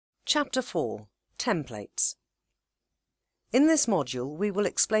Chapter 4 Templates. In this module we will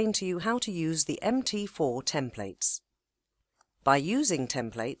explain to you how to use the MT4 templates. By using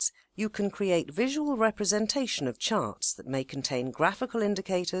templates, you can create visual representation of charts that may contain graphical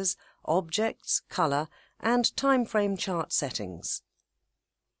indicators, objects, colour and time frame chart settings.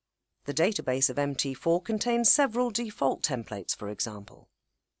 The database of MT4 contains several default templates, for example.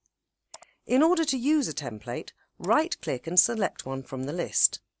 In order to use a template, right-click and select one from the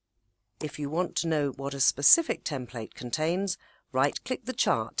list. If you want to know what a specific template contains, right-click the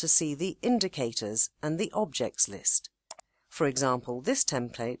chart to see the indicators and the objects list. For example, this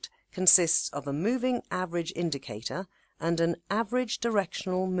template consists of a moving average indicator and an average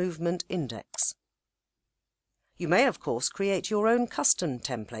directional movement index. You may, of course, create your own custom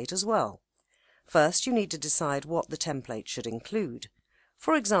template as well. First, you need to decide what the template should include.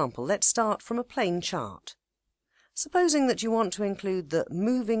 For example, let's start from a plain chart. Supposing that you want to include the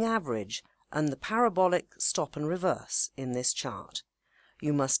moving average and the parabolic stop and reverse in this chart.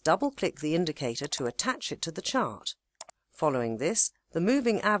 You must double-click the indicator to attach it to the chart. Following this, the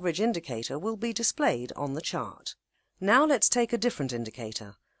moving average indicator will be displayed on the chart. Now let's take a different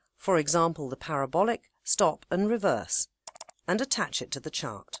indicator, for example the parabolic stop and reverse, and attach it to the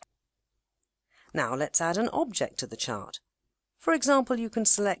chart. Now let's add an object to the chart. For example, you can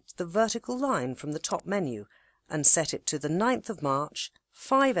select the vertical line from the top menu and set it to the 9th of March,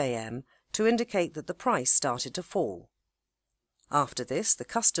 5 AM, to indicate that the price started to fall. After this, the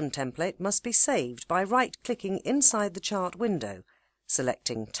custom template must be saved by right-clicking inside the chart window,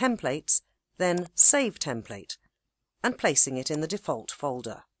 selecting Templates, then Save Template, and placing it in the default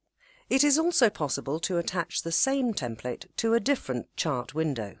folder. It is also possible to attach the same template to a different chart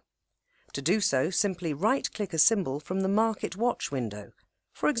window. To do so, simply right-click a symbol from the Market Watch window,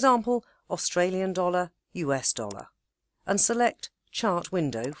 for example, Australian dollar, US dollar, and select Chart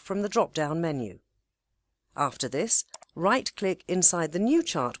Window from the drop-down menu. After this, right-click inside the new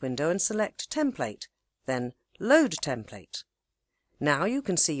chart window and select Template, then Load Template. Now you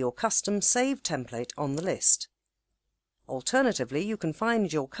can see your custom saved template on the list. Alternatively, you can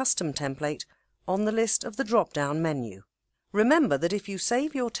find your custom template on the list of the drop-down menu. Remember that if you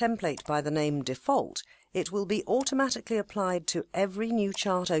save your template by the name Default, it will be automatically applied to every new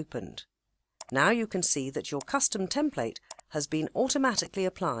chart opened. Now you can see that your custom template has been automatically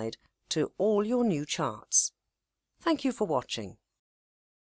applied to all your new charts. Thank you for watching.